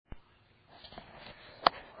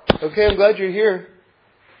Okay, I'm glad you're here.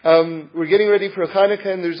 We're getting ready for Hanukkah,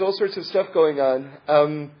 and there's all sorts of stuff going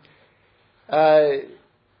on.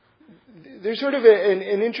 There's sort of an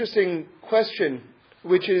interesting question,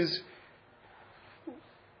 which is,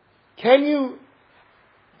 can you,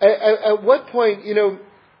 at what point,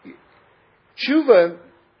 tshuva,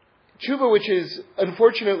 which is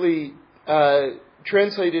unfortunately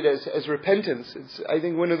translated as repentance, it's, I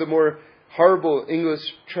think, one of the more horrible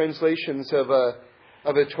English translations of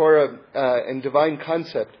a Torah and divine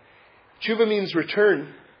concept. Tshuva means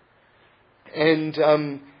return, and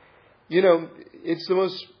it's the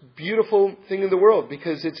most beautiful thing in the world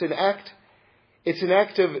because it's an act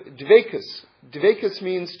of dveikus. Dveikus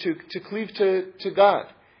means to cleave to God,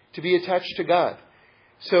 to be attached to God.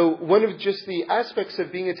 So one of just the aspects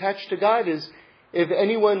of being attached to God is if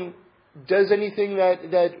anyone does anything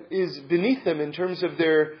that is beneath them in terms of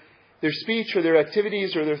their speech or their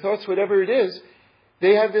activities or their thoughts, whatever it is,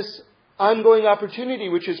 they have this ongoing opportunity,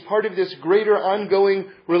 which is part of this greater ongoing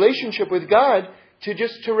relationship with God,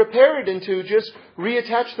 to repair it and to just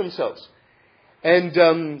reattach themselves. And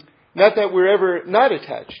not that we're ever not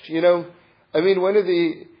attached, one of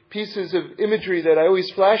the pieces of imagery that I always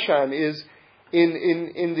flash on is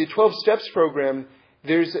in the 12 Steps program,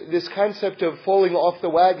 there's this concept of falling off the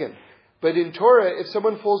wagon. But in Torah, if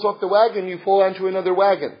someone falls off the wagon, you fall onto another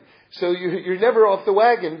wagon. So you're never off the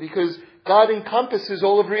wagon because God encompasses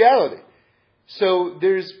all of reality. So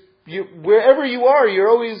wherever you are, you're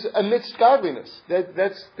always amidst godliness.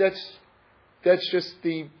 That's just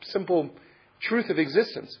the simple truth of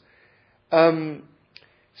existence. And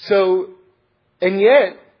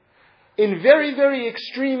yet, in very, very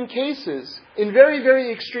extreme cases,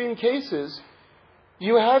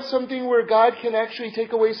 you have something where God can actually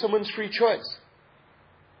take away someone's free choice.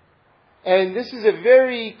 And this is a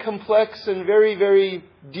very complex and very, very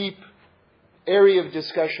deep area of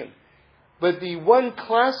discussion. But the one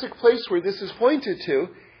classic place where this is pointed to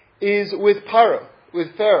is with Pharaoh.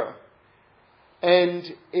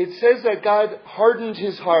 And it says that God hardened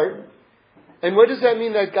his heart. And what does that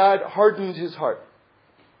mean, that God hardened his heart?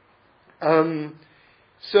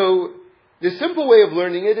 So the simple way of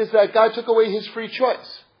learning it is that God took away his free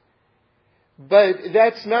choice. But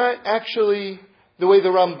that's not actually the way the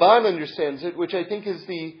Ramban understands it, which I think is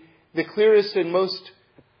the clearest and most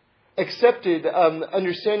accepted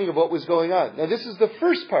understanding of what was going on. Now, this is the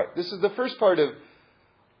first part. This is the first part of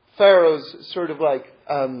Pharaoh's sort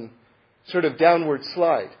of downward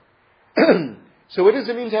slide. So what does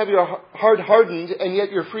it mean to have your heart hardened and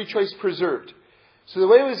yet your free choice preserved? So the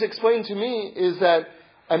way it was explained to me is that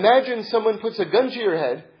imagine someone puts a gun to your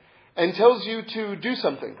head and tells you to do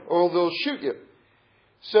something, or they'll shoot you.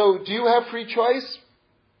 So do you have free choice?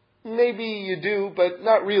 Maybe you do, but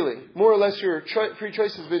not really. More or less your free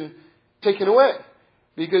choice has been taken away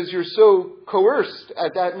because you're so coerced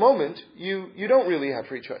at that moment, you don't really have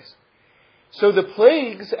free choice. So the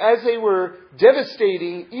plagues, as they were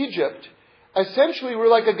devastating Egypt, essentially were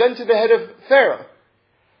like a gun to the head of Pharaoh.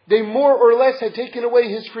 They more or less had taken away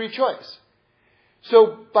his free choice.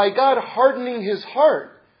 So by God hardening his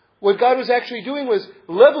heart, what God was actually doing was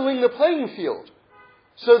leveling the playing field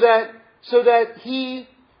so that he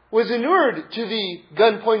was inured to the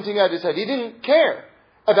gun pointing at his head. He didn't care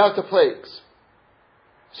about the plagues.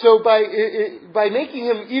 So by making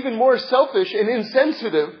him even more selfish and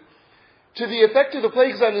insensitive to the effect of the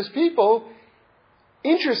plagues on his people,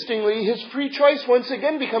 interestingly, his free choice once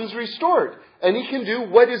again becomes restored. And he can do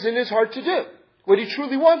what is in his heart to do, what he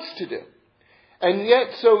truly wants to do. And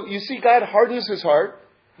yet, so you see, God hardens his heart,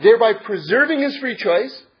 thereby preserving his free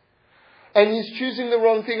choice, and he's choosing the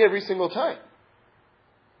wrong thing every single time.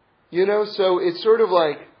 So it's sort of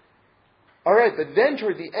like, all right, but then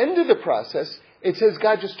toward the end of the process, it says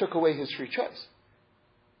God just took away his free choice.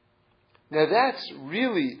 Now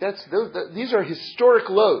these are historic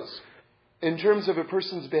lows in terms of a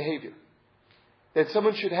person's behavior. That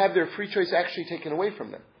someone should have their free choice actually taken away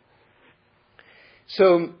from them.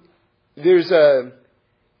 So there's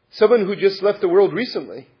someone who just left the world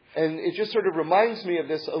recently, and it just sort of reminds me of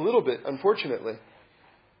this a little bit, unfortunately.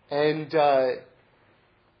 And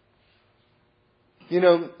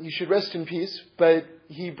he should rest in peace, but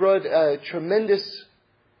he brought a tremendous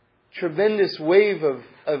wave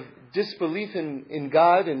of disbelief in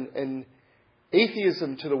God and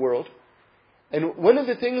atheism to the world. And one of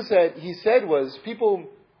the things that he said was, people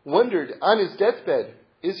wondered on his deathbed,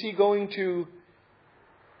 is he going to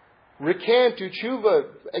recant, do tshuva,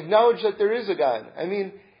 acknowledge that there is a God? I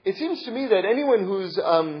mean, it seems to me that anyone who's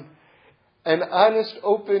an honest,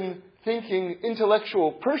 open, thinking,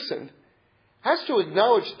 intellectual person has to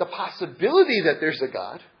acknowledge the possibility that there's a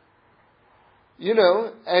God.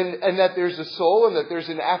 and that there's a soul and that there's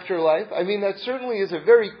an afterlife. I mean, that certainly is a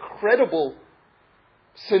very credible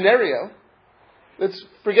scenario. Let's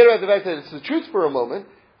forget about the fact that it's the truth for a moment.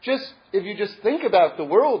 If you just think about the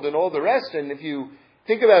world and all the rest, and if you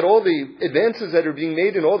think about all the advances that are being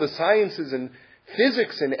made in all the sciences and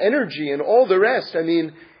physics and energy and all the rest, I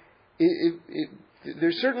mean,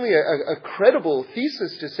 there's certainly a credible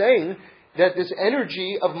thesis to saying that this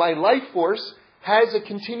energy of my life force has a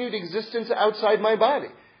continued existence outside my body.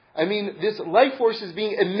 I mean, this life force is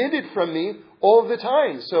being emitted from me all the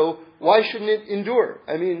time, so why shouldn't it endure?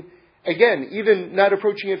 I mean, again, even not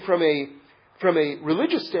approaching it from a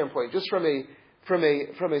religious standpoint, just from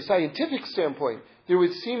a scientific standpoint, there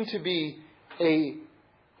would seem to be a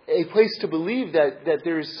place to believe that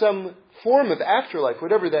there is some form of afterlife,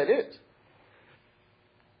 whatever that is.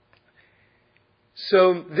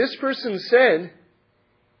 So this person said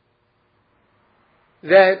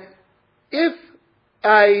that if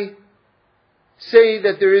I say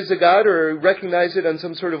that there is a God or recognize it on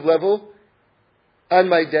some sort of level on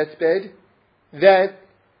my deathbed, that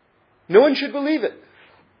no one should believe it.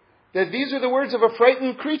 That these are the words of a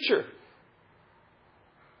frightened creature.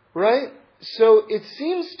 Right? So it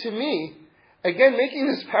seems to me, again, making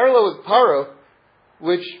this parallel with Paro,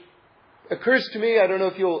 which occurs to me, I don't know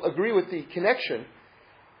if you'll agree with the connection,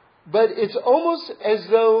 but it's almost as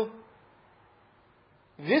though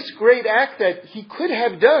this great act that he could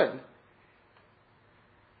have done,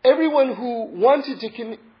 everyone who wanted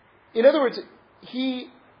to, in other words, he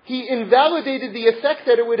invalidated the effect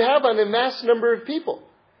that it would have on a mass number of people.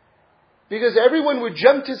 Because everyone would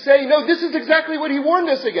jump to say, no, this is exactly what he warned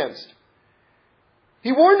us against.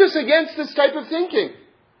 He warned us against this type of thinking.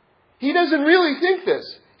 He doesn't really think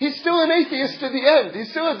this. He's still an atheist to the end. He's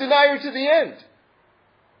still a denier to the end.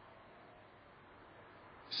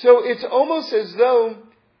 So it's almost as though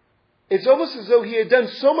he had done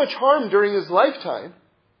so much harm during his lifetime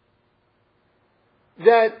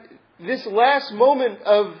that this last moment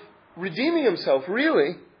of redeeming himself,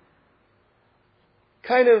 really,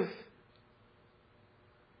 kind of,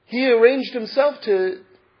 he arranged himself to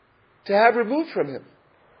have removed from him.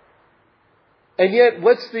 And yet,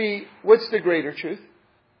 what's the greater truth?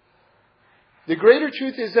 The greater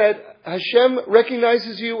truth is that Hashem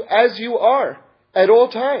recognizes you as you are at all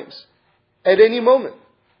times, at any moment.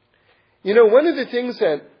 One of the things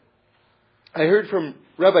that I heard from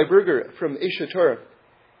Rabbi Berger from Eshet Torah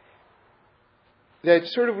that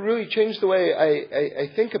sort of really changed the way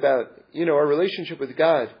I think about, our relationship with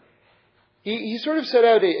God. He sort of set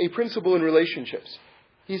out a principle in relationships.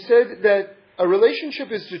 He said that a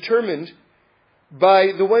relationship is determined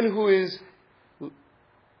by the one who is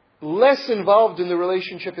less involved in the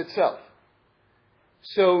relationship itself.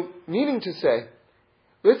 So, meaning to say,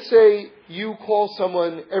 let's say you call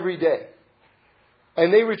someone every day,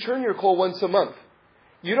 and they return your call once a month.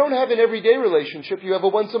 You don't have an everyday relationship, you have a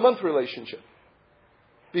once-a-month relationship.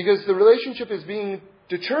 Because the relationship is being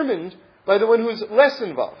determined by the one who is less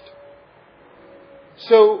involved.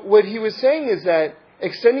 So what he was saying is that,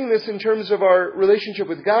 extending this in terms of our relationship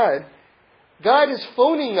with God, God is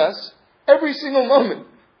phoning us every single moment.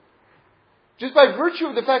 Just by virtue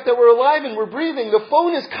of the fact that we're alive and we're breathing, the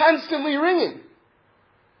phone is constantly ringing.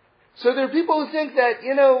 So there are people who think that,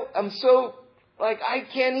 I'm so, I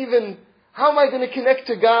can't even, how am I going to connect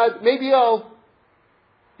to God? Maybe I'll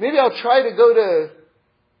try to go to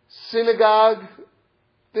synagogue.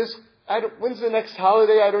 When's the next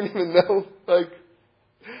holiday? I don't even know.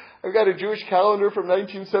 I've got a Jewish calendar from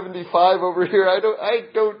 1975 over here. I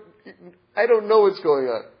don't know what's going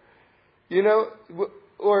on.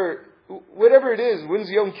 Or whatever it is. When's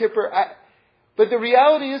Yom Kippur? But the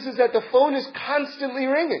reality is that the phone is constantly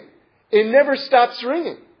ringing. It never stops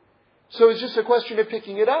ringing. So it's just a question of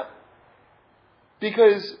picking it up.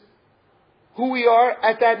 Because who we are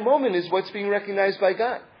at that moment is what's being recognized by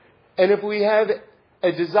God. And if we have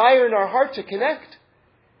a desire in our heart to connect,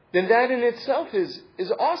 then that in itself is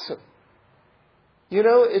awesome.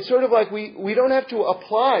 It's sort of like we don't have to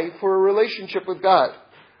apply for a relationship with God.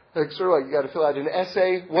 Sort of like you got to fill out an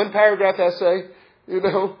essay, 1-paragraph essay.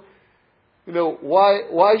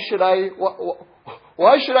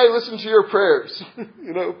 Why should I listen to your prayers?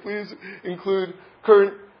 Please include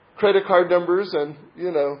current credit card numbers and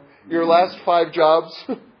your last 5 jobs.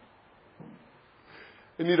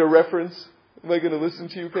 I need a reference. Am I going to listen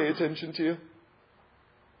to you, pay attention to you?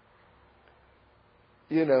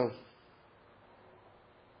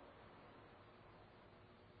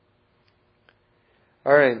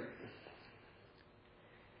 All right.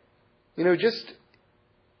 Just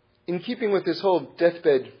in keeping with this whole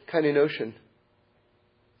deathbed kind of notion,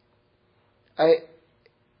 I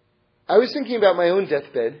I was thinking about my own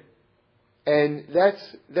deathbed, and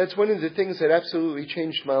that's one of the things that absolutely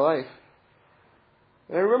changed my life.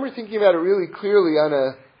 And I remember thinking about it really clearly on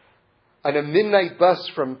a midnight bus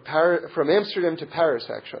from Amsterdam to Paris,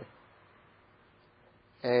 actually.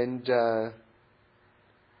 And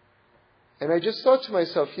I just thought to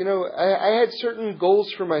myself, I had certain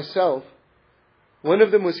goals for myself. One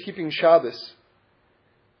of them was keeping Shabbos.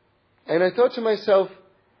 And I thought to myself,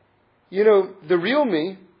 the real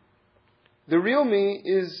me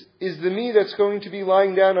is the me that's going to be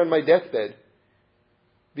lying down on my deathbed.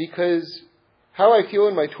 Because how I feel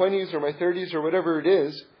in my 20s or my 30s or whatever it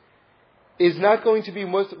is not going to be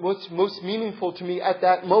what's most meaningful to me at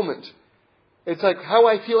that moment. It's like how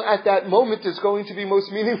I feel at that moment is going to be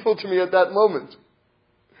most meaningful to me at that moment.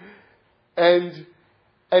 And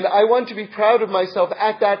I want to be proud of myself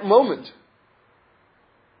at that moment.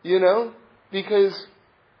 Because,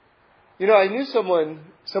 I knew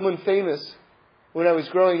someone famous when I was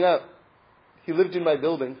growing up. He lived in my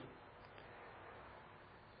building.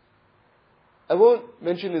 I won't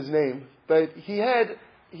mention his name, but he had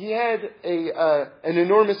an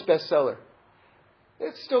enormous bestseller.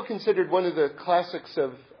 It's still considered one of the classics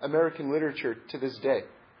of American literature to this day.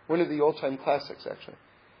 One of the all-time classics, actually.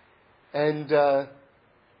 And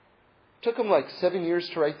took him like 7 years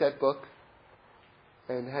to write that book,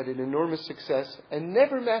 and had an enormous success, and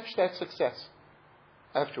never matched that success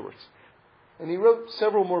afterwards. And he wrote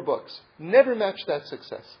several more books. Never matched that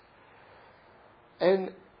success.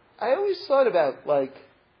 And I always thought about,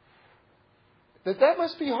 that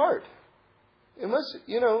must be hard. It must,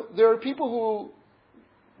 there are people who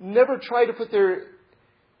never try to put their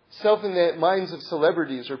self in the minds of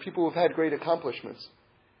celebrities or people who've had great accomplishments.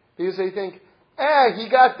 Because they think, he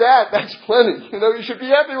got that, that's plenty. You should be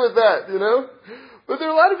happy with that, But there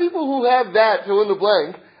are a lot of people who have that, fill in the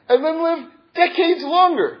blank, and then live decades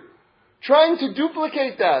longer trying to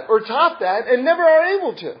duplicate that or top that and never are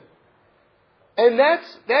able to. And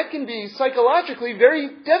that can be psychologically very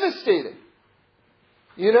devastating.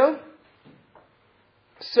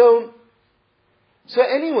 So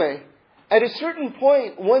anyway, at a certain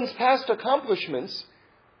point, one's past accomplishments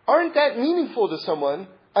aren't that meaningful to someone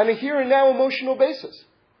on a here and now emotional basis.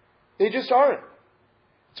 They just aren't.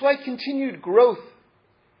 That's why continued growth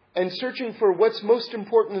and searching for what's most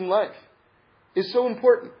important in life is so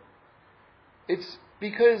important. It's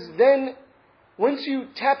because then, once you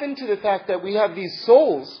tap into the fact that we have these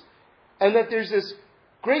souls and that there's this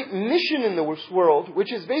great mission in this world,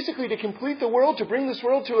 which is basically to complete the world, to bring this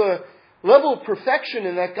world to a level of perfection,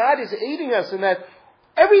 and that God is aiding us, and that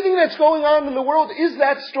everything that's going on in the world is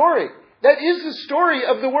that story. That is the story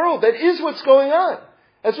of the world. That is what's going on.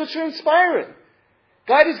 That's what's inspiring.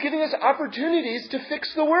 God is giving us opportunities to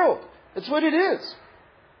fix the world. That's what it is.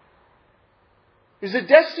 There's a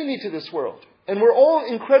destiny to this world. And we're all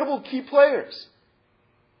incredible key players.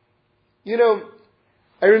 I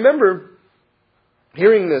remember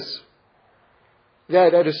hearing this,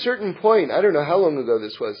 that at a certain point, I don't know how long ago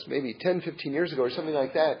this was, maybe 10, 15 years ago or something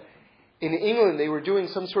like that, in England they were doing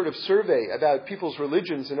some sort of survey about people's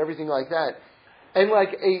religions and everything like that. And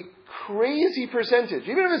a crazy percentage,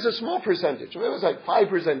 even if it's a small percentage, if it was 5%,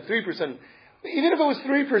 3%, even if it was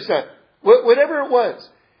 3%, whatever it was,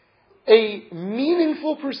 a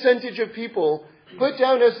meaningful percentage of people put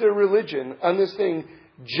down as their religion on this thing,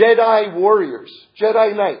 Jedi warriors,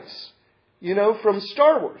 Jedi knights, from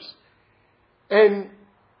Star Wars. And,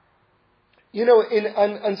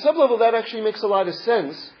 on some level that actually makes a lot of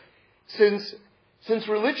sense, since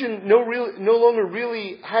religion no longer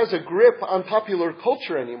really has a grip on popular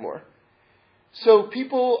culture anymore. So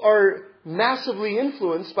people are massively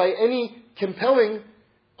influenced by any compelling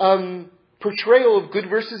portrayal of good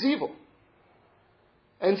versus evil.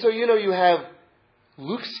 And so, you have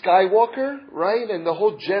Luke Skywalker, right? And the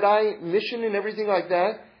whole Jedi mission and everything like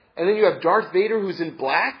that. And then you have Darth Vader, who's in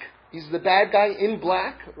black. He's the bad guy in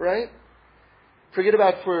black, right? Forget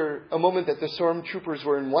about for a moment that the stormtroopers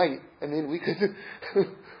were in white. I mean, we could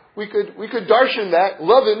darshan that.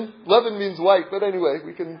 Levin means white. But anyway,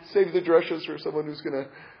 we can save the drushes for someone who's going to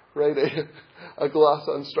write a gloss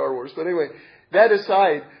on Star Wars. But anyway, that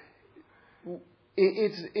aside,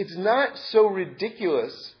 it's not so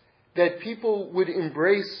ridiculous that people would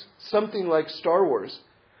embrace something like Star Wars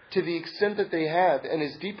to the extent that they have and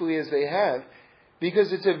as deeply as they have,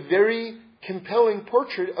 because it's a very compelling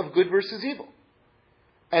portrait of good versus evil.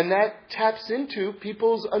 And that taps into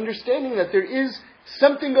people's understanding that there is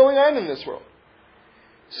something going on in this world.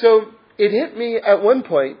 So it hit me at one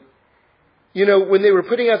point, when they were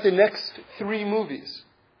putting out the next 3 movies.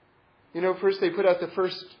 First they put out the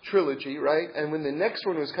first trilogy, right? And when the next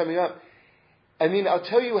one was coming up, I mean, I'll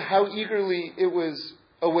tell you how eagerly it was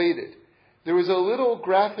awaited. There was a little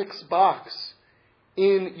graphics box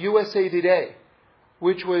in USA Today,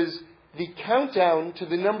 which was the countdown to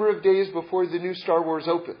the number of days before the new Star Wars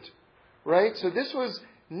opened. Right? So this was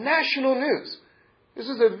national news. This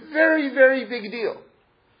was a very, very big deal.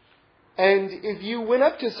 And if you went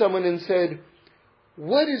up to someone and said,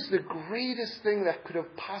 what is the greatest thing that could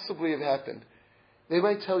have possibly have happened? They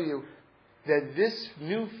might tell you that this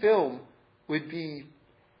new film would be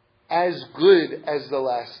as good as the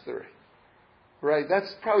last three. Right?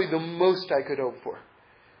 That's probably the most I could hope for.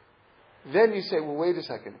 Then you say, well, wait a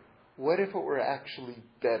second. What if it were actually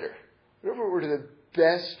better? What if it were the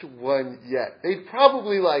best one yet? They'd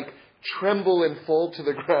probably tremble and fall to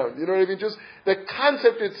the ground. You know what I mean? Just the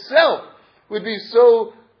concept itself would be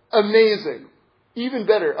so amazing. Even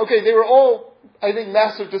better. Okay, they were all, I think,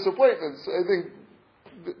 massive disappointments, I think,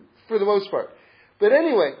 for the most part. But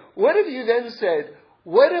anyway, what if you then said,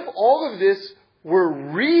 what if all of this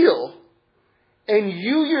were real and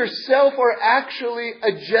you yourself are actually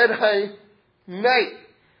a Jedi Knight?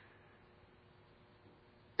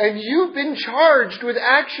 And you've been charged with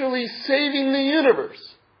actually saving the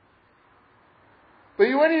universe. But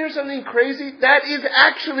you want to hear something crazy? That is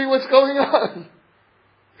actually what's going on.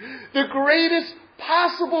 The greatest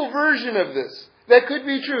possible version of this that could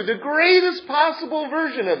be true, the greatest possible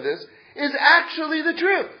version of this is actually the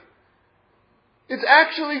truth. It's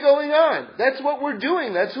actually going on. That's what we're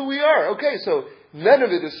doing. That's who we are. Okay, so none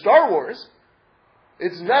of it is Star Wars.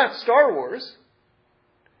 It's not Star Wars.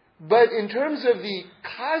 But in terms of the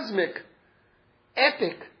cosmic,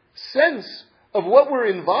 epic sense of what we're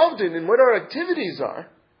involved in and what our activities are,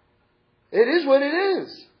 it is what it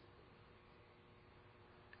is.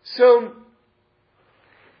 So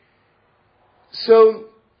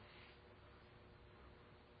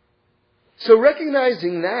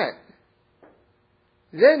recognizing that,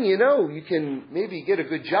 then, you can maybe get a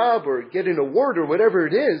good job or get an award or whatever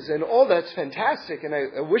it is, and all that's fantastic, and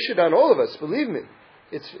I wish it on all of us, believe me.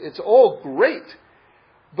 It's all great.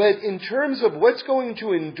 But in terms of what's going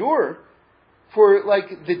to endure for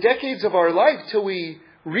the decades of our life till we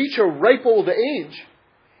reach a ripe old age,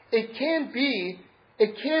 it can't be.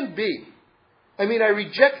 I mean, I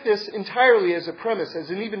reject this entirely as a premise, as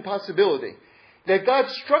an even possibility, that God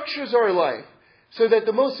structures our life so that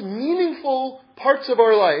the most meaningful parts of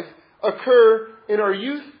our life occur in our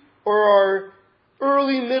youth or our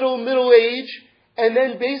early, middle age, and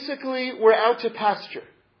then basically we're out to pasture.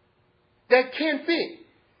 That can't be.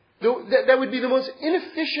 That would be the most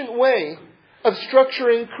inefficient way of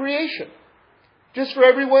structuring creation. Just for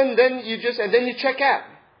everyone, then you check out.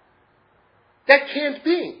 That can't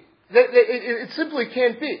be. It simply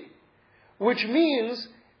can't be. Which means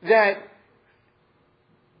that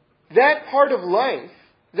part of life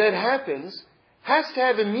that happens has to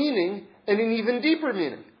have a meaning and an even deeper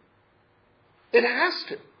meaning. It has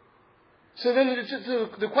to. So then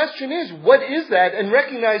the question is, what is that? And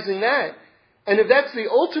recognizing that, and if that's the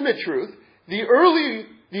ultimate truth, the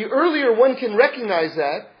earlier one can recognize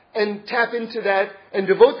that and tap into that and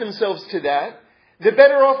devote themselves to that, the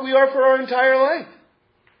better off we are for our entire life.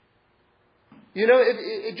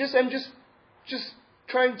 I'm just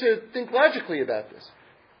trying to think logically about this.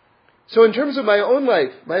 So in terms of my own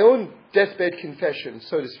life, my own deathbed confession,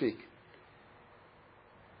 so to speak,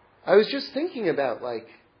 I was just thinking about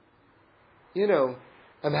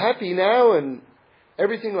I'm happy now and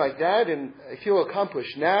everything like that, and I feel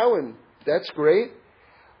accomplished now, and that's great.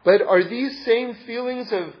 But are these same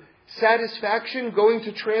feelings of satisfaction going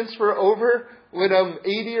to transfer over when I'm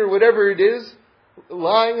 80 or whatever it is,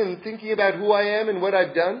 lying and thinking about who I am and what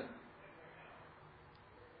I've done?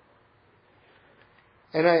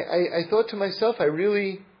 And I thought to myself,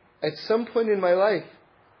 at some point in my life,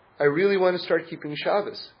 I really want to start keeping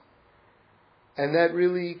Shabbos. And that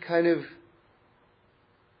really kind of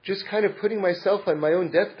putting myself on my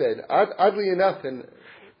own deathbed, oddly enough, and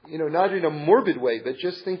not in a morbid way, but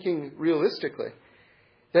just thinking realistically,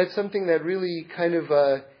 that's something that really kind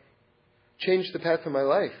of changed the path of my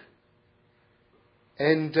life.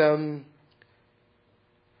 And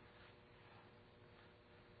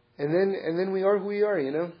then we are who we are,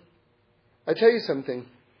 I'll tell you something.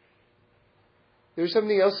 There's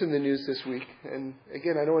something else in the news this week, and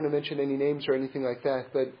again, I don't want to mention any names or anything like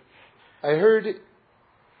that, but I heard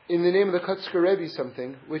in the name of the Kotzker Rebbe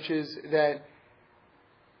something, which is that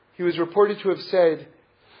he was reported to have said,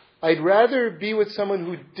 I'd rather be with someone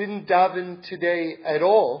who didn't daven today at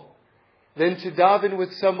all than to daven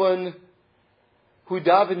with someone who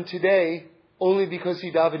davened today only because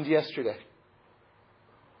he davened yesterday.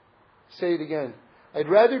 Say it again. I'd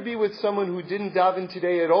rather be with someone who didn't daven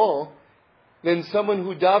today at all than someone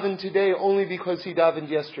who davened today only because he davened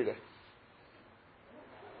yesterday.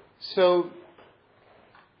 So,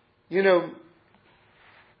 we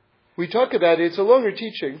talk about it. It's a longer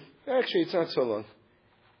teaching. Actually, it's not so long.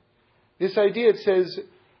 This idea, it says,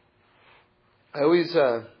 I always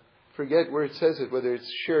forget where it says it, whether it's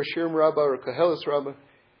Shir Shirim Rabbah or Koheles Rabbah.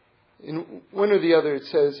 In one or the other, it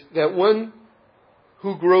says that one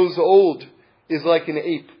who grows old is like an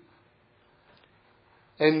ape.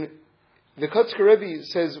 And the Kotzker Rebbe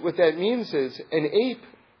says what that means is an ape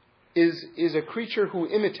is a creature who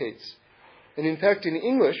imitates. And in fact, in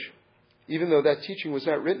English, even though that teaching was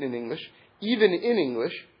not written in English, even in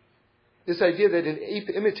English, this idea that an ape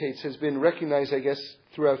imitates has been recognized, I guess,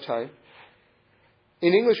 throughout time.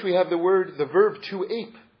 In English, we have the verb to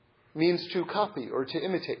ape means to copy or to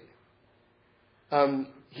imitate.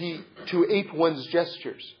 To ape one's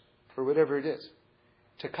gestures, or whatever it is,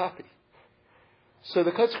 to copy. So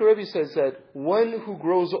the Kotzker Rebbe says that one who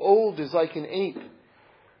grows old is like an ape.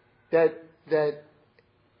 That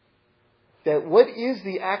what is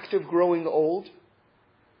the act of growing old?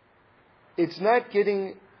 It's not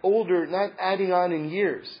getting older, not adding on in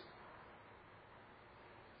years.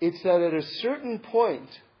 It's that at a certain point,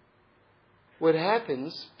 what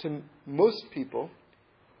happens to most people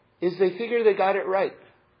is they figure they got it right.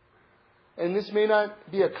 And this may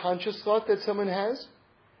not be a conscious thought that someone has,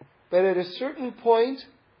 but at a certain point,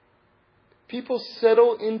 people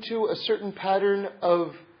settle into a certain pattern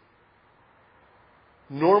of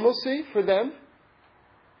normalcy for them,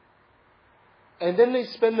 and then they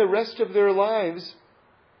spend the rest of their lives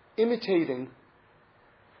imitating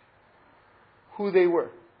who they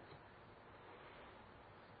were.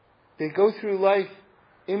 They go through life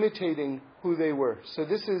imitating who they were. So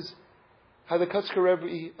this is how the Kotzker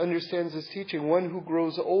Rebbe understands this teaching. One who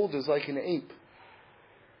grows old is like an ape.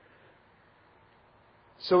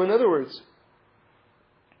 So in other words,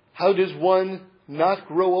 how does one not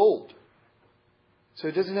grow old? So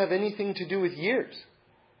it doesn't have anything to do with years.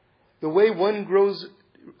 The way one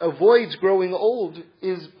avoids growing old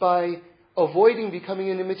is by avoiding becoming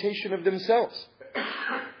an imitation of themselves.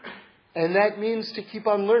 And that means to keep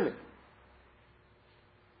on learning.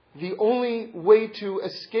 The only way to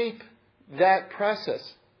escape that process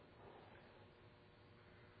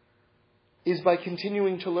is by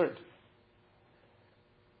continuing to learn.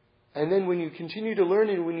 And then when you continue to learn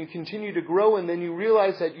and when you continue to grow, and then you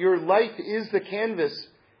realize that your life is the canvas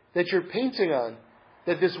that you're painting on,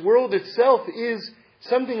 that this world itself is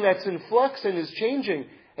something that's in flux and is changing,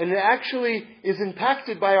 and it actually is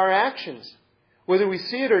impacted by our actions, whether we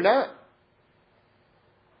see it or not.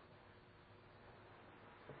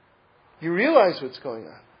 You realize what's going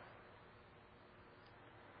on.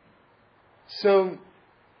 So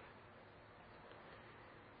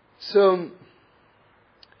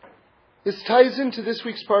this ties into this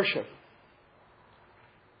week's Parsha.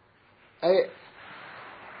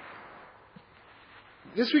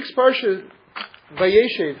 This week's Parsha,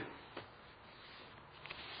 Vayeshev,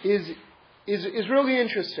 is really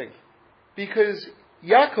interesting because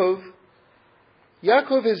Yaakov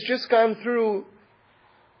has just gone through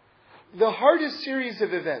the hardest series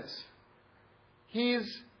of events. He's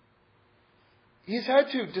had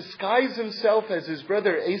to disguise himself as his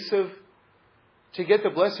brother Esav to get the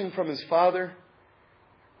blessing from his father,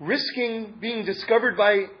 risking being discovered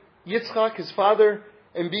by Yitzchak, his father,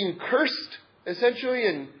 and being cursed, essentially,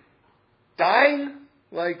 and dying.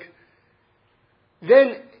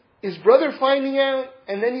 Then his brother finding out,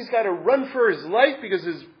 and then he's got to run for his life because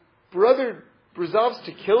his brother resolves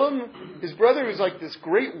to kill him. His brother was like this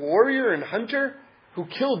great warrior and hunter who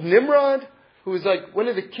killed Nimrod, who was like one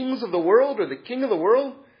of the kings of the world, or the king of the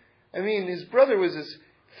world. I mean, his brother was this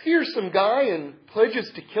fearsome guy and pledges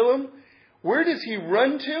to kill him. Where does he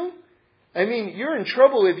run to? I mean, you're in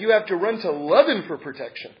trouble if you have to run to Lavan for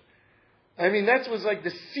protection. I mean, that was like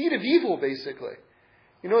the seed of evil, basically.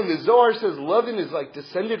 And the Zohar says Lavan is like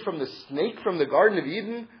descended from the snake from the Garden of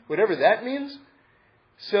Eden, whatever that means.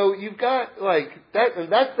 So you've got like that,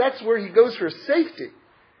 and that's where he goes for safety,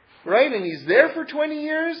 right? And he's there for 20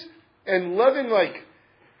 years, and Lavan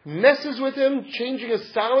messes with him, changing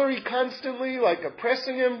his salary constantly,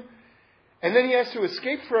 oppressing him, and then he has to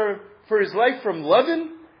escape for his life from Lavan.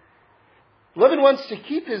 Lavan wants to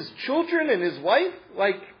keep his children and his wife,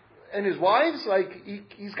 and his wives,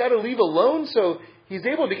 he's got to leave alone, so he's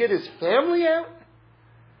able to get his family out.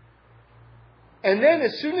 And then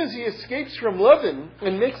as soon as he escapes from Lavan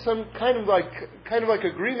and makes some kind of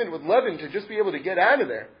agreement with Lavan to just be able to get out of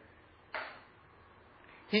there,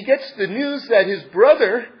 he gets the news that his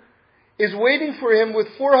brother is waiting for him with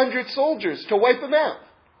 400 soldiers to wipe him out.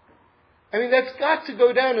 I mean, that's got to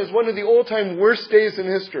go down as one of the all-time worst days in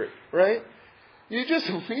history, right? You just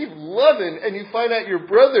leave Lovin and you find out your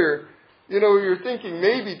brother, you're thinking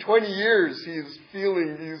maybe 20 years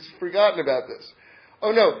he's forgotten about this.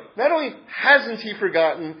 Oh no, not only hasn't he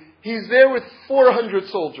forgotten, he's there with 400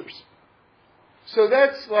 soldiers. So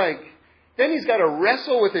that's then he's got to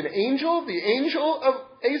wrestle with an angel, the angel of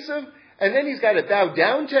Esav, and then he's got to bow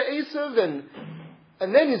down to Esav,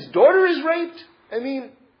 and then his daughter is raped. I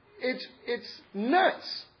mean, it's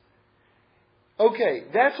nuts. Okay,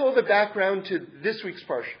 that's all the background to this week's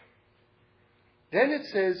parsha. Then it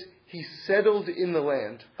says he settled in the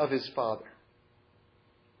land of his father.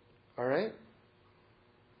 All right?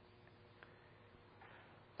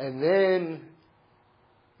 And then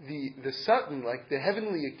the Satan, like the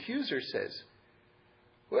heavenly accuser, says,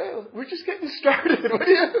 well, we're just getting started. What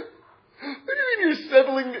do you mean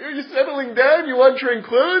you're settling down? You want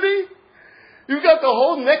tranquility? You've got the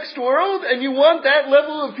whole next world, and you want that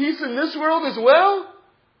level of peace in this world as well?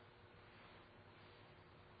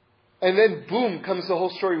 And then, boom, comes the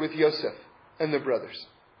whole story with Yosef and the brothers.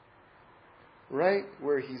 Right?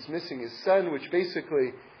 Where he's missing his son, which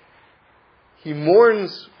basically he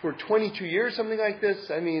mourns for 22 years, something like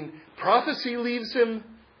this. I mean, prophecy leaves him.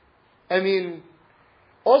 I mean,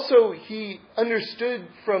 also he understood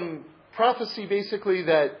from prophecy basically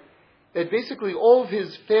that basically all of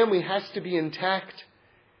his family has to be intact.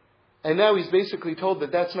 And now he's basically told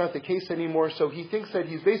that that's not the case anymore. So he thinks that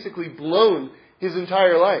he's basically blown his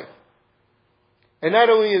entire life. And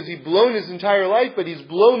not only has he blown his entire life, but he's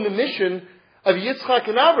blown the mission of Yitzchak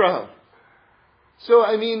and Abraham. So,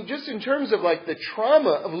 I mean, just in terms of the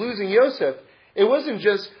trauma of losing Yosef, it wasn't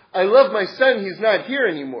just, I love my son, he's not here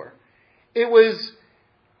anymore. It was,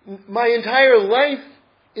 my entire life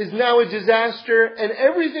is now a disaster, and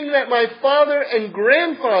everything that my father and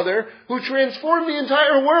grandfather, who transformed the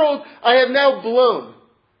entire world, I have now blown.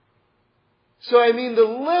 So, I mean, the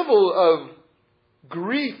level of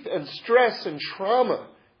grief and stress and trauma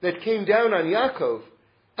that came down on Yaakov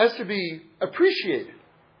has to be appreciated.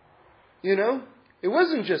 It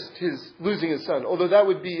wasn't just his losing his son, although that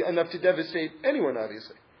would be enough to devastate anyone,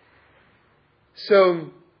 obviously.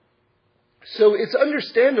 So it's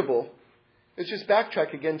understandable. Let's just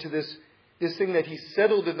backtrack again to this thing that he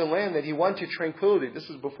settled in the land, that he wanted tranquility. This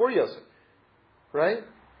is before Yosef, right?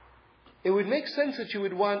 It would make sense that you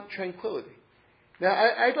would want tranquility. Now,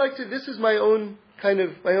 I'd like to, this is my own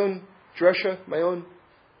drasha, my own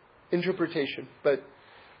interpretation, but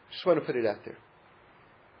I just want to put it out there.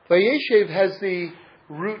 Vayeshev has the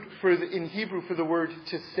root in Hebrew for the word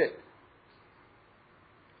to sit.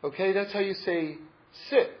 Okay, that's how you say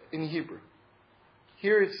sit in Hebrew.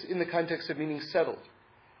 Here it's in the context of meaning settled.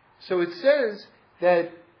 So it says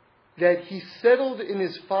that he settled in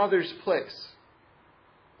his father's place,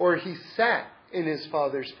 or he sat in his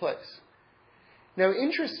father's place. Now,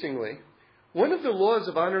 interestingly, one of the laws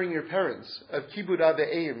of honoring your parents, of Kibud Av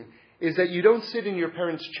V'Em, is that you don't sit in your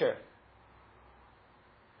parents' chair.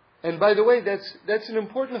 And by the way, that's an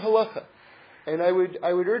important halacha. And I would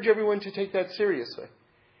urge everyone to take that seriously.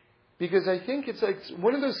 Because I think it's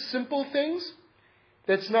one of those simple things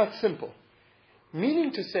that's not simple.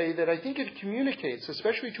 Meaning to say that I think it communicates,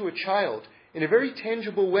 especially to a child, in a very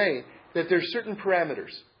tangible way, that there's certain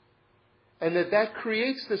parameters. And that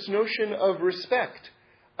creates this notion of respect.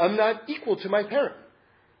 I'm not equal to my parent.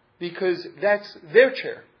 Because that's their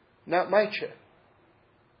chair, not my chair.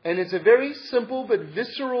 And it's a very simple but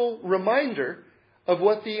visceral reminder of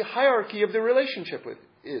what the hierarchy of the relationship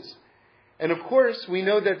is. And of course, we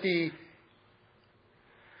know that the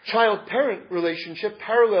child-parent relationship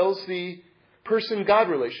parallels the person-God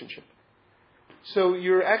relationship. So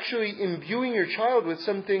you're actually imbuing your child with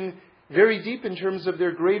something very deep in terms of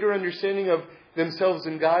their greater understanding of themselves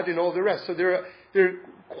and God and all the rest. So there are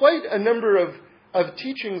quite a number of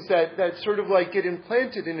teachings that sort of get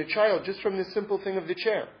implanted in a child just from this simple thing of the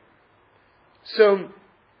chair. So,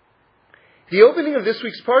 the opening of this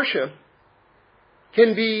week's Parsha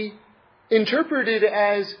can be interpreted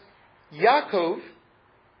as Yaakov,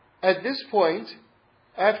 at this point,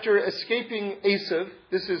 after escaping Esav,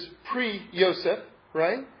 this is pre-Yosef,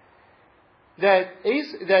 right? That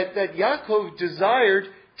Yaakov desired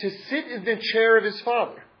to sit in the chair of his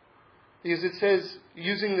father. Because it says,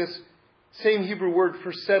 using this same Hebrew word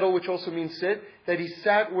for settle, which also means sit, that he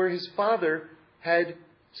sat where his father had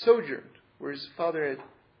sojourned, where his father had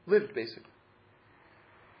lived, basically.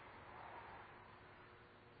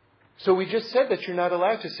 So we just said that you're not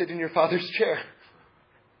allowed to sit in your father's chair.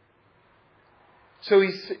 So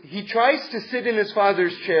he tries to sit in his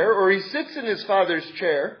father's chair, or he sits in his father's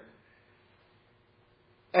chair,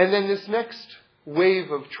 and then this next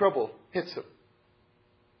wave of trouble hits him.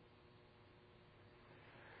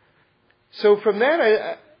 So from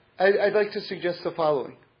that, I'd like to suggest the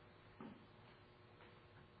following.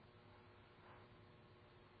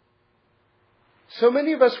 So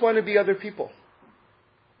many of us want to be other people.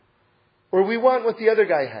 Or we want what the other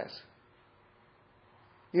guy has.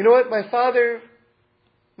 You know what? My father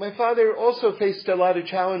also faced a lot of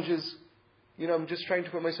challenges. I'm just trying to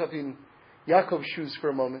put myself in Yaakov's shoes for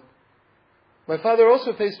a moment. My father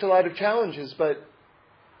also faced a lot of challenges, but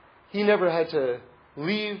he never had to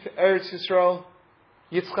leave Eretz Yisrael.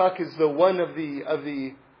 Yitzchak is the one of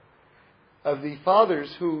the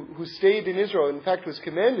fathers who stayed in Israel. In fact, was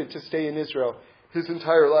commanded to stay in Israel his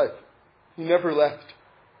entire life. He never left.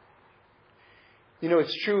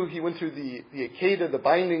 It's true. He went through the Akedah, the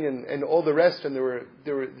binding, and all the rest, and there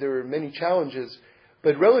were many challenges.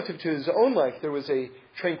 But relative to his own life, there was a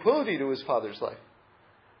tranquility to his father's life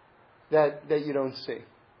that you don't see.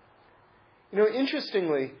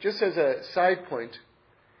 Interestingly, just as a side point,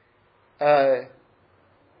 of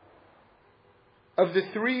the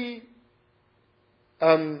three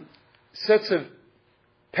sets of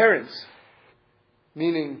parents,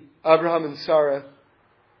 meaning Abraham and Sarah,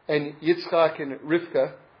 and Yitzchak and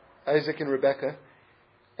Rivka, Isaac and Rebekah,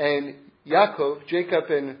 and Yaakov, Jacob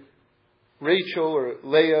and Rachel or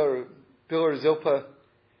Leah or Bill or Zilpah,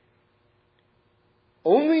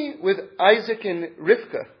 only with Isaac and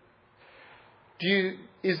Rivka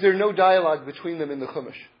is there no dialogue between them in the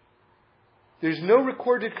Chumash. There's no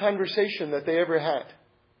recorded conversation that they ever had,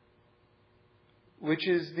 which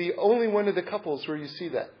is the only one of the couples where you see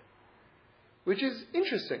that, which is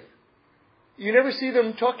interesting. You never see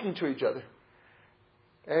them talking to each other.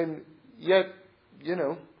 And yet,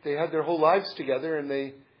 they had their whole lives together and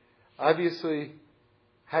they obviously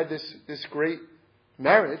had this great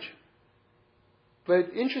marriage.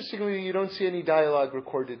 But interestingly, you don't see any dialogue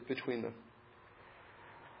recorded between them.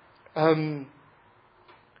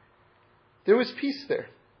 There was peace there.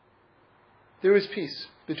 There was peace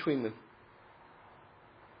between them.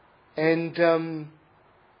 And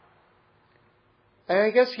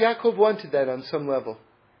I guess Yaakov wanted that on some level.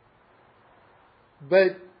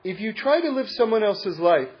 But if you try to live someone else's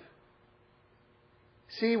life,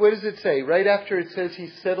 see, what does it say? Right after it says he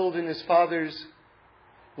settled in his father's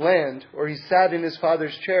land, or he sat in his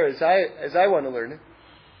father's chair, as I want to learn it,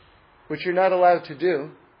 which you're not allowed to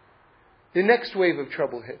do, the next wave of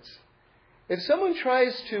trouble hits. If someone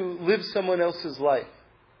tries to live someone else's life,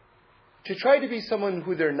 to try to be someone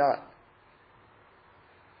who they're not,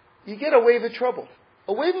 you get a wave of trouble.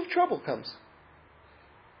 A wave of trouble comes.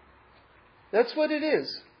 That's what it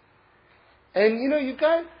is. And, you've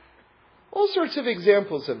got all sorts of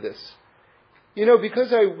examples of this.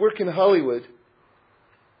 Because I work in Hollywood,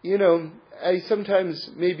 I sometimes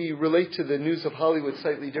maybe relate to the news of Hollywood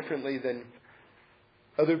slightly differently than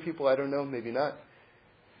other people. I don't know, maybe not.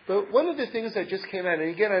 But one of the things that just came out, and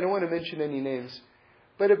again, I don't want to mention any names,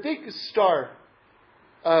 but a big star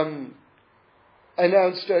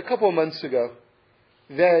announced a couple of months ago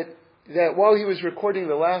that while he was recording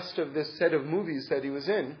the last of this set of movies that he was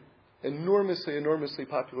in, enormously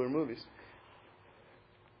popular movies,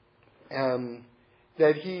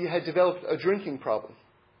 that he had developed a drinking problem.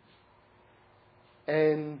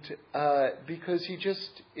 And because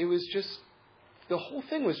the whole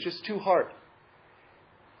thing was just too hard.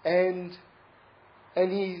 And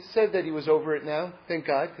he said that he was over it now, thank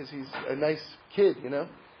God, because he's a nice kid,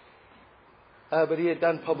 But he had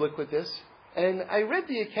gone public with this. And I read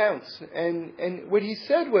the accounts, and what he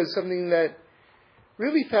said was something that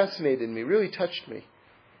really fascinated me, really touched me.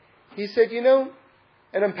 He said, and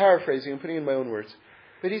I'm paraphrasing, I'm putting in my own words,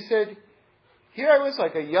 but he said, here I was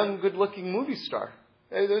like a young, good-looking movie star.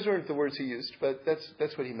 Those weren't the words he used, but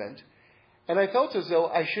that's what he meant. And I felt as though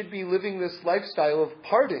I should be living this lifestyle of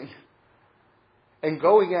partying and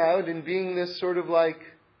going out and being this sort of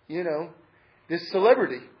this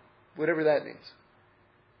celebrity, whatever that means.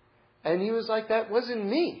 And he was like, that wasn't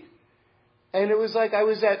me. And it was like I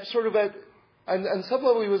was on some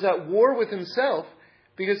level he was at war with himself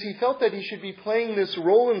because he felt that he should be playing this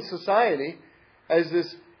role in society as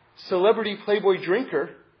this celebrity playboy drinker,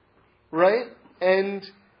 right? And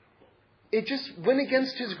it just went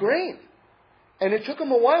against his grain. And it took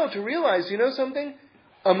him a while to realize, something?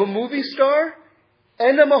 I'm a movie star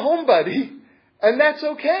and I'm a homebody. And that's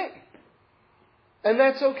okay. And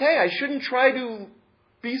that's okay. I shouldn't try to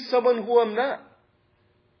be someone who I'm not.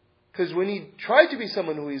 Because when he tried to be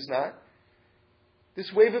someone who he's not,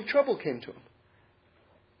 this wave of trouble came to him.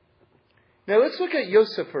 Now let's look at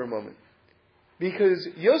Yosef for a moment. Because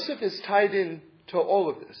Yosef is tied in to all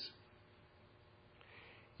of this.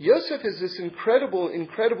 Yosef is this incredible,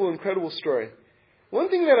 incredible, incredible story. One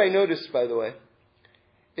thing that I noticed, by the way,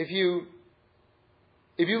 if you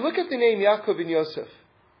look at the name Yaakov and Yosef,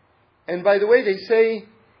 and by the way, they say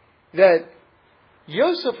that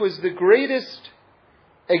Yosef was the greatest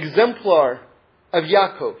exemplar of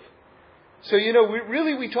Yaakov. So,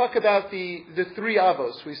 we talk about the three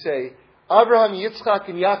Avos. We say Abraham, Yitzchak,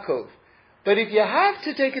 and Yaakov. But if you have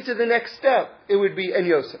to take it to the next step, it would be and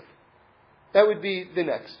Yosef. That would be the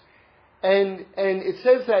next. And it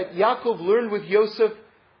says that Yaakov learned with Yosef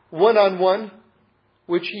one-on-one,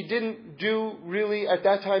 which he didn't do really at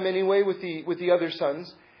that time anyway with the other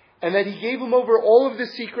sons, and that he gave him over all of the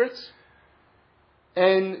secrets.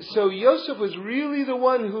 And so Yosef was really the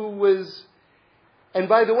one who was. And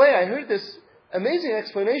by the way, I heard this amazing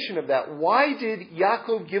explanation of that. Why did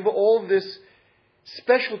Yaakov give all this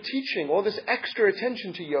special teaching, all this extra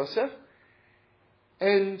attention to Yosef?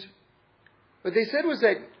 And what they said was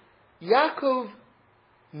that Yaakov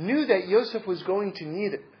knew that Yosef was going to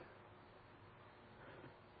need it.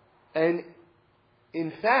 And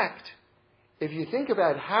in fact, if you think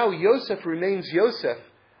about how Yosef remains Yosef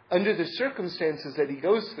under the circumstances that he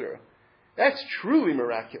goes through, that's truly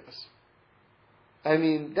miraculous. I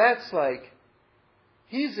mean, that's like,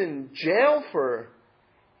 he's in jail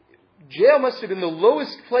jail must have been the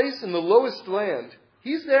lowest place in the lowest land.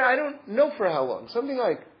 He's there, I don't know for how long, something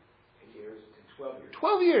like 8 years to 12 years.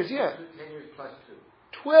 12 years, yeah. 10 years plus 2.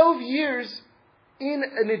 12 years in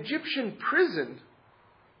an Egyptian prison.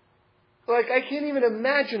 Like, I can't even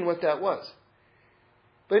imagine what that was.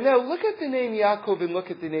 But now look at the name Yaakov and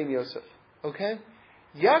look at the name Yosef. Okay?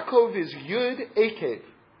 Yaakov is Yud Akev.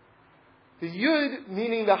 The Yud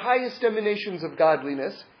meaning the highest emanations of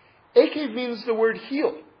godliness. Akev means the word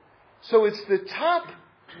heel. So it's the top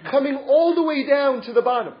coming all the way down to the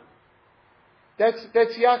bottom. That's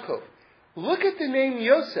Yaakov. Look at the name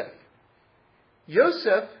Yosef.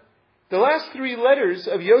 Yosef, the last three letters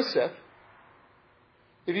of Yosef,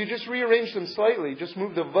 if you just rearrange them slightly, just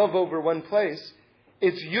move the vav over one place,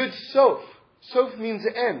 it's Yud Sof. Sof means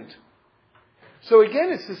end. So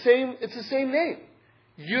again, it's the same name.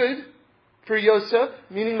 Yud for Yosef,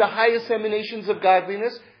 meaning the highest emanations of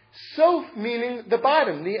godliness. Sof meaning the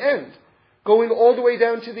bottom, the end, going all the way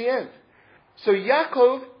down to the end. So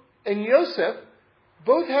Yaakov and Yosef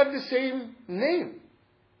both have the same name,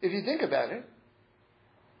 if you think about it.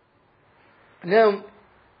 Now,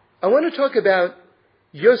 I want to talk about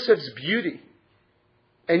Yosef's beauty.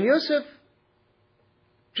 And Yosef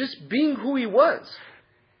just being who he was.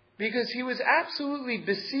 Because he was absolutely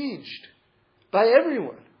besieged by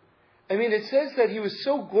everyone. I mean, it says that he was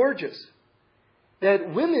so gorgeous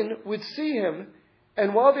that women would see him,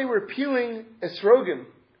 and while they were peeling esrogim,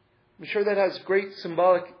 I'm sure that has great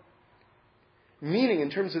symbolic meaning in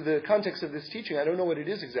terms of the context of this teaching. I don't know what it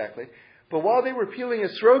is exactly. But while they were peeling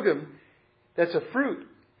esrogim, that's a fruit,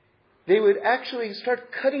 they would actually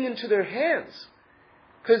start cutting into their hands.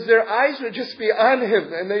 Because their eyes would just be on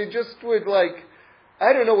him, and they just would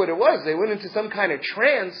I don't know what it was. They went into some kind of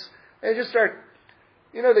trance, and just start,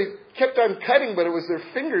 they kept on cutting, but it was their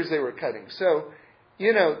fingers they were cutting. So,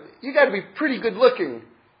 you got to be pretty good looking,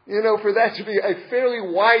 for that to be a fairly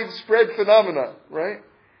widespread phenomenon, right?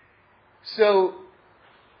 So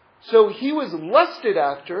he was lusted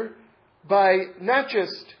after by not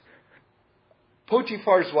just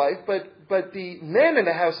Potiphar's wife, but the man in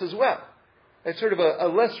the house as well. That's sort of a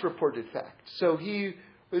less reported fact. So he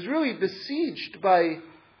was really besieged by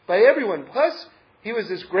everyone. Plus, he was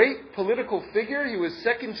this great political figure. He was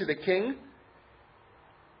second to the king.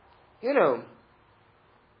 And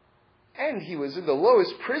he was in the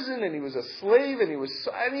lowest prison, and he was a slave, and he was,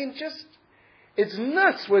 it's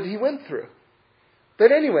nuts what he went through.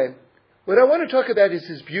 But anyway, what I want to talk about is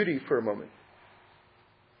his beauty for a moment.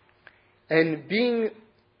 And being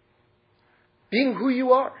who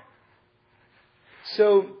you are.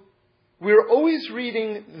 So, we're always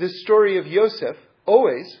reading the story of Yosef,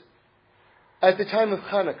 always, at the time of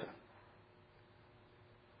Hanukkah.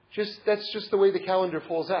 That's just the way the calendar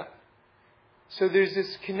falls out. So there's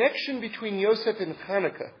this connection between Yosef and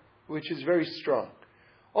Hanukkah, which is very strong.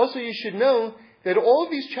 Also, you should know that all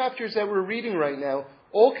of these chapters that we're reading right now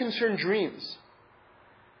all concern dreams.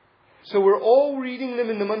 So we're all reading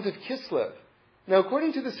them in the month of Kislev. Now,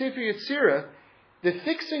 according to the Sefer Yetzirah, the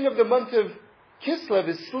fixing of the month of Kislev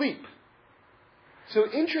is sleep. So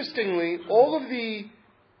interestingly, all of the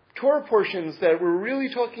Torah portions that we're really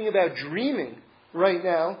talking about dreaming right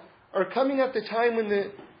now are coming at the time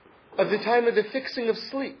of the fixing of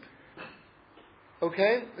sleep.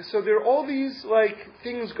 Okay? So there are all these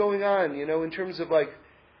things going on, in terms of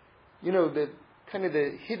the kind of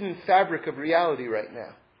the hidden fabric of reality right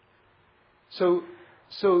now. So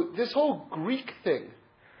this whole Greek thing.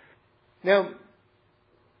 Now,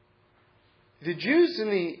 the Jews in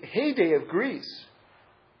the heyday of Greece,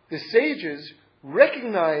 the sages,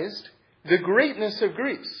 recognized the greatness of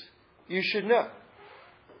Greece. You should know.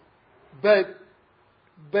 But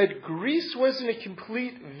Greece wasn't a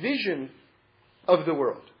complete vision of the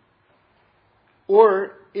world.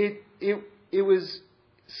 Or it was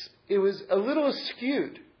a little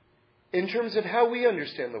askewed in terms of how we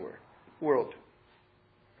understand the world.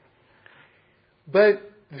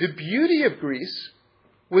 But the beauty of Greece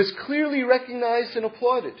was clearly recognized and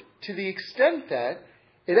applauded to the extent that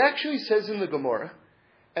it actually says in the Gemara,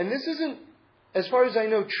 and this isn't, as far as I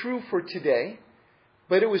know, true for today,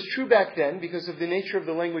 but it was true back then because of the nature of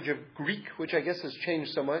the language of Greek, which I guess has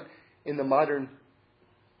changed somewhat in the modern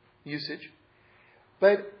usage.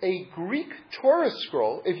 But a Greek Torah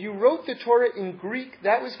scroll, if you wrote the Torah in Greek,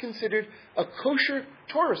 that was considered a kosher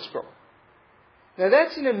Torah scroll. Now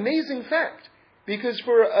that's an amazing fact, because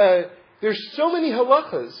there's so many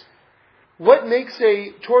halachas. What makes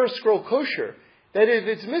a Torah scroll kosher? That if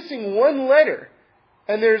it's missing one letter,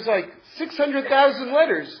 and there's like 600,000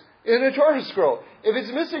 letters in a Torah scroll, if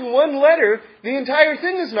it's missing one letter, the entire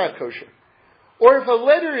thing is not kosher. Or if a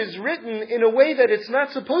letter is written in a way that it's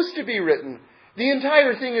not supposed to be written, the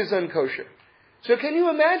entire thing is unkosher. So can you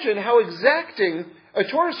imagine how exacting a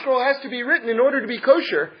Torah scroll has to be written in order to be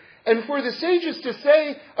kosher? And for the sages to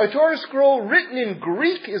say a Torah scroll written in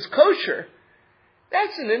Greek is kosher,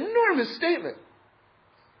 that's an enormous statement.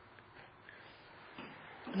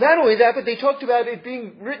 Not only that, but they talked about it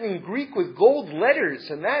being written in Greek with gold letters,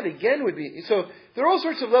 and that again would be... So there are all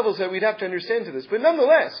sorts of levels that we'd have to understand to this. But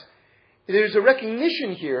nonetheless, there's a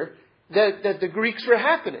recognition here that the Greeks were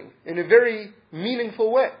happening in a very meaningful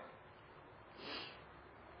way.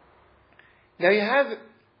 Now you have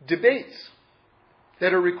debates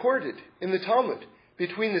that are recorded in the Talmud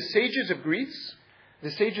between the sages of Greece,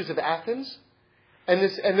 the sages of Athens, and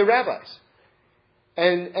the rabbis.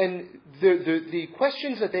 And the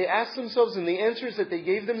questions that they asked themselves and the answers that they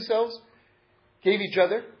gave each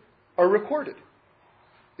other, are recorded.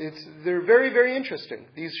 They're very, very interesting.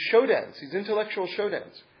 These showdowns, these intellectual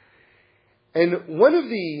showdowns. And one of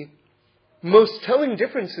the most telling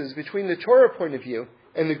differences between the Torah point of view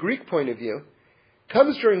and the Greek point of view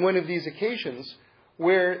comes during one of these occasions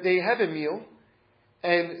where they have a meal,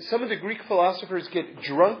 and some of the Greek philosophers get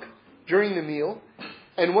drunk during the meal,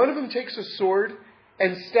 and one of them takes a sword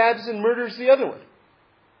and stabs and murders the other one.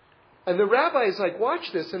 And the rabbis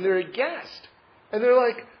watch this, and they're aghast. And they're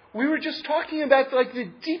like, we were just talking about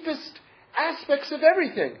the deepest aspects of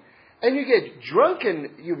everything. And you get drunk and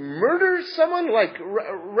you murder someone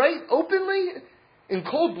right openly in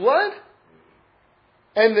cold blood?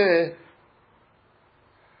 And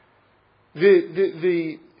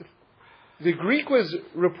the Greek was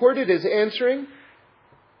reported as answering,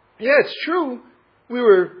 yeah, it's true, we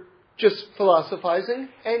were just philosophizing.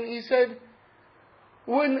 And he said,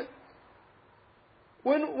 when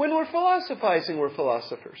we're philosophizing, we're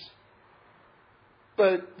philosophers.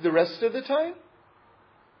 But the rest of the time?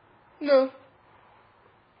 No.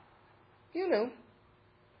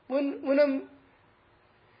 When I'm...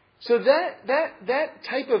 So that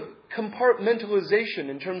type of compartmentalization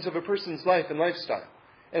in terms of a person's life and lifestyle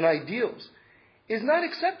and ideals is not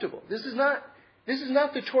acceptable. This is not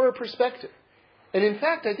the Torah perspective. And in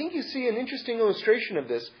fact, I think you see an interesting illustration of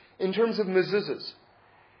this in terms of mezuzahs.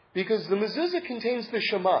 Because the mezuzah contains the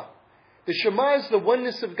Shema. The Shema is the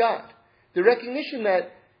oneness of God. The recognition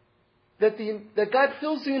that God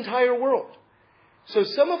fills the entire world. So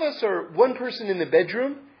some of us are one person in the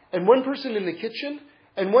bedroom, and one person in the kitchen,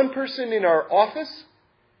 and one person in our office,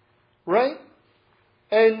 right?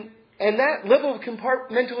 And that level of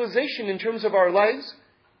compartmentalization in terms of our lives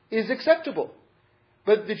is acceptable.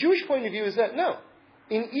 But the Jewish point of view is that no.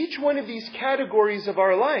 In each one of these categories of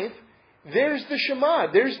our life, there's the Shema,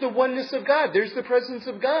 there's the oneness of God, there's the presence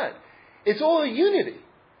of God. It's all a unity.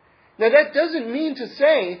 Now that doesn't mean to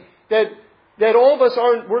say that all of us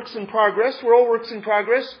aren't works in progress. We're all works in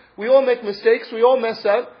progress. We all make mistakes. We all mess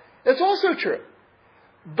up. That's also true.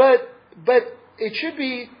 But it should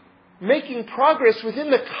be making progress within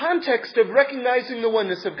the context of recognizing the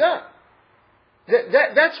oneness of God.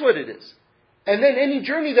 That's what it is. And then any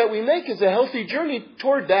journey that we make is a healthy journey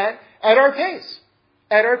toward that at our pace.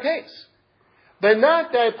 At our pace. But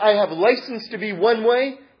not that I have license to be one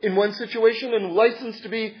way in one situation and license to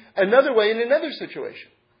be another way in another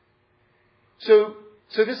situation. So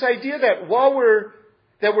this idea that while we're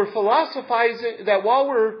philosophizing,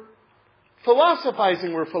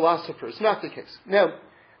 we're philosophers, not the case. Now,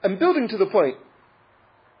 I'm building to the point,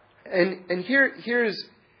 and here's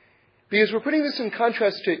Because we're putting this in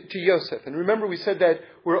contrast to Yosef. And remember, we said that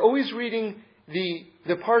we're always reading the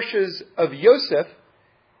parshas of Yosef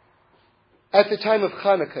at the time of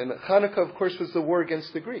Hanukkah. And Hanukkah, of course, was the war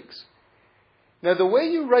against the Greeks. Now, the way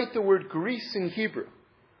you write the word Greece in Hebrew,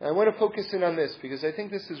 I want to focus in on this because I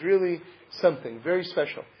think this is really something very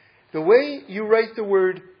special. The way you write the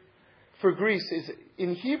word for Greece is,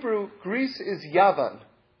 in Hebrew, Greece is Yavan.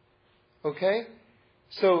 Okay?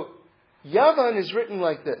 So, Yavan is written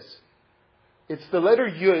like this. It's the letter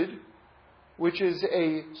Yud, which is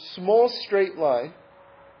a small straight line.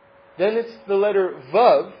 Then it's the letter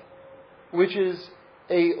Vav, which is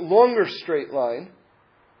a longer straight line.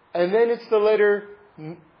 And then it's the letter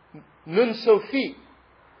Nun Sofi,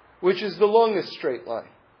 which is the longest straight line.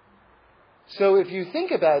 So if you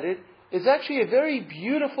think about it, it's actually a very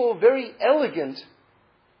beautiful, very elegant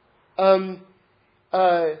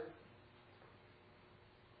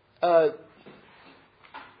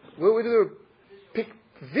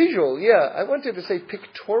visual, I wanted to say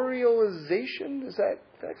pictorialization. Is that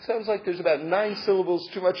sounds like there's about 9 syllables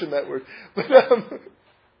too much in that word. But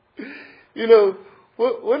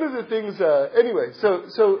one of the things. Anyway,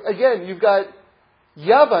 so again, you've got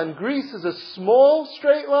Yavan. Greece is a small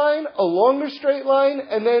straight line, a longer straight line,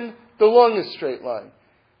 and then the longest straight line.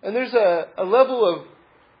 And there's a level of,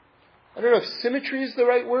 I don't know if symmetry is the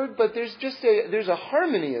right word, but there's a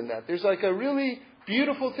harmony in that. There's like a really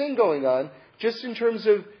beautiful thing going on, just in terms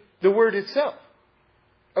of the word itself.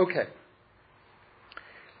 Okay.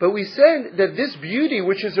 But we said that this beauty,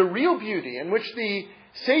 which is a real beauty, and which the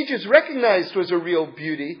sages recognized was a real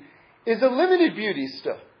beauty, is a limited beauty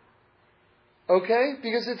still. Okay?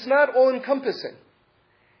 Because it's not all-encompassing.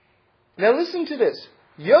 Now listen to this.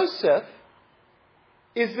 Yosef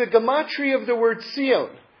is the gematria of the word Sion.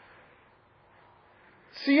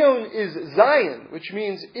 Sion is Zion, which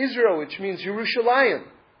means Israel, which means Yerushalayim.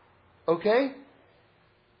 Okay?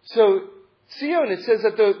 So, Sion, it says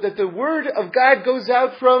that the word of God goes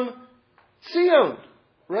out from Sion.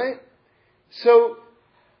 Right? So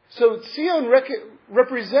Sion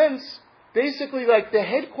represents basically like the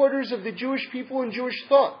headquarters of the Jewish people and Jewish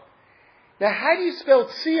thought. Now, how do you spell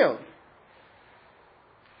Sion?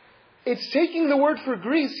 It's taking the word for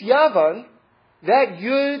Greece, Yavan, that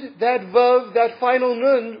Yud, that Vav, that final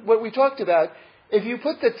Nun, what we talked about. If you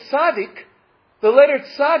put the Tzadik, the letter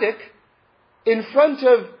Tzadik, in front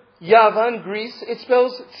of Yavan, Greece, it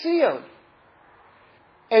spells Sion.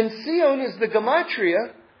 And Sion is the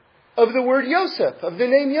gematria of the word Yosef, of the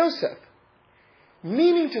name Yosef.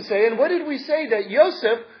 Meaning to say, and what did we say? That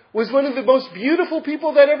Yosef was one of the most beautiful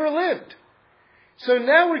people that ever lived. So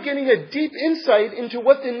now we're getting a deep insight into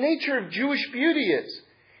what the nature of Jewish beauty is.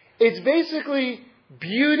 It's basically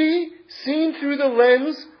beauty seen through the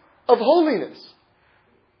lens of holiness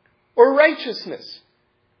or righteousness.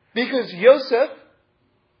 Because Yosef,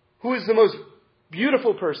 who is the most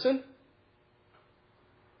beautiful person,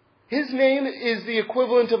 his name is the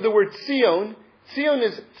equivalent of the word Sion. Sion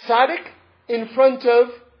is tzaddik in front of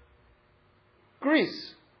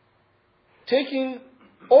Greece. Taking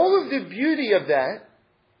all of the beauty of that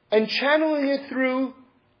and channeling it through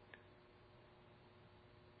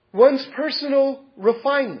one's personal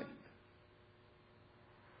refinement.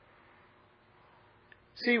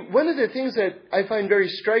 See, one of the things that I find very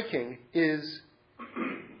striking is,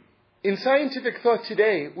 in scientific thought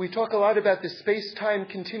today, we talk a lot about the space-time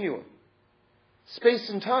continuum. Space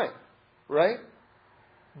and time, right?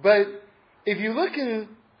 But if you look in,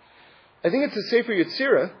 I think it's the Sefer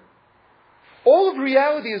Yetzirah, all of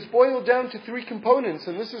reality is boiled down to 3 components,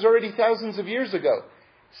 and this is already thousands of years ago.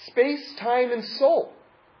 Space, time, and soul.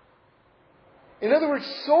 In other words,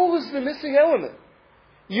 soul is the missing element.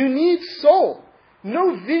 You need soul.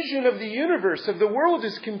 No vision of the universe, of the world,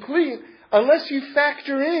 is complete unless you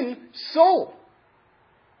factor in soul.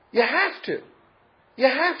 You have to. You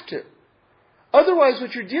have to. Otherwise,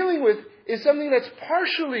 what you're dealing with is something that's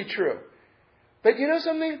partially true. But you know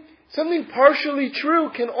something? Something partially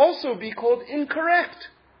true can also be called incorrect.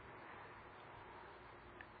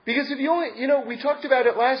 Because if you only, we talked about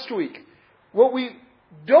it last week. What we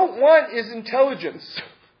don't want is intelligence.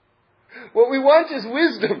 What we want is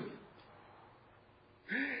wisdom.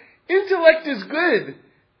 Intellect is good,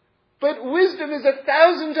 but wisdom is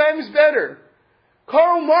 1,000 times better.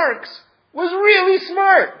 Karl Marx was really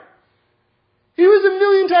smart. He was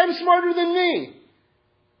 1,000,000 times smarter than me.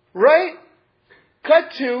 Right?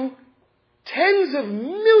 Cut to tens of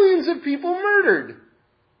millions of people murdered.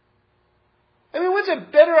 I mean, what's a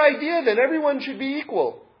better idea than everyone should be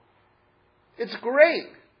equal? It's great.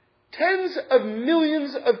 Tens of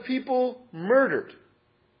millions of people murdered.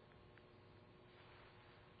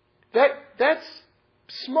 That's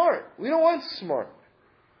smart. We don't want smart.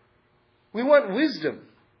 We want wisdom.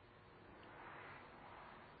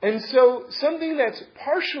 And so something that's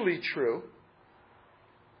partially true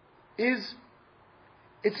is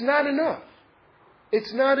it's not enough.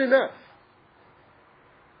 It's not enough.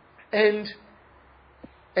 And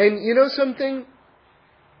you know something?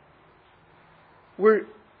 We're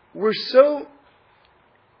so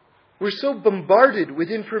bombarded with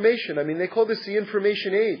information. I mean, they call this the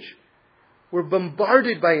information age. We're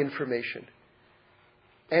bombarded by information.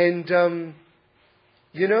 And,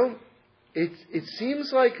 you know, it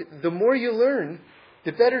seems like the more you learn,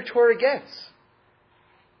 the better Torah gets.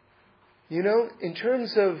 You know, in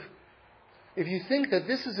terms of, if you think that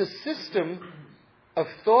this is a system of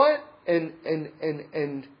thought and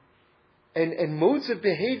modes of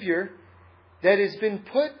behavior that has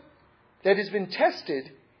been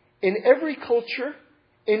tested in every culture,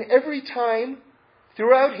 in every time,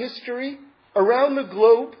 throughout history, around the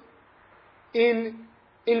globe, in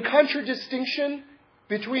contradistinction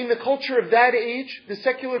between the culture of that age, the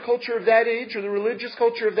secular culture of that age, or the religious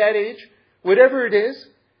culture of that age, whatever it is,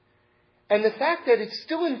 and the fact that it's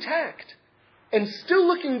still intact and still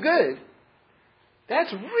looking good,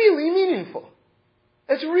 that's really meaningful.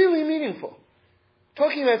 That's really meaningful.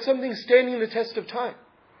 Talking about something standing the test of time.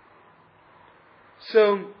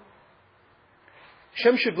 So,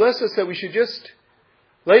 Hashem should bless us that we should just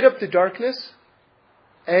light up the darkness,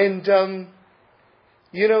 and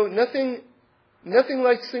you know, nothing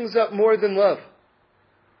lights things up more than love.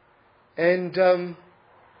 And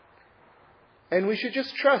we should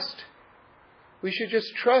just trust. We should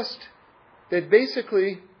just trust that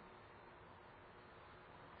basically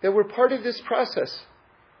that we're part of this process,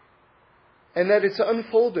 and that it's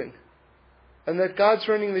unfolding, and that God's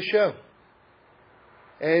running the show.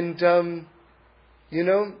 And you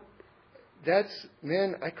know,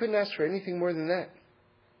 I couldn't ask for anything more than that.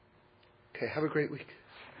 Okay, have a great week.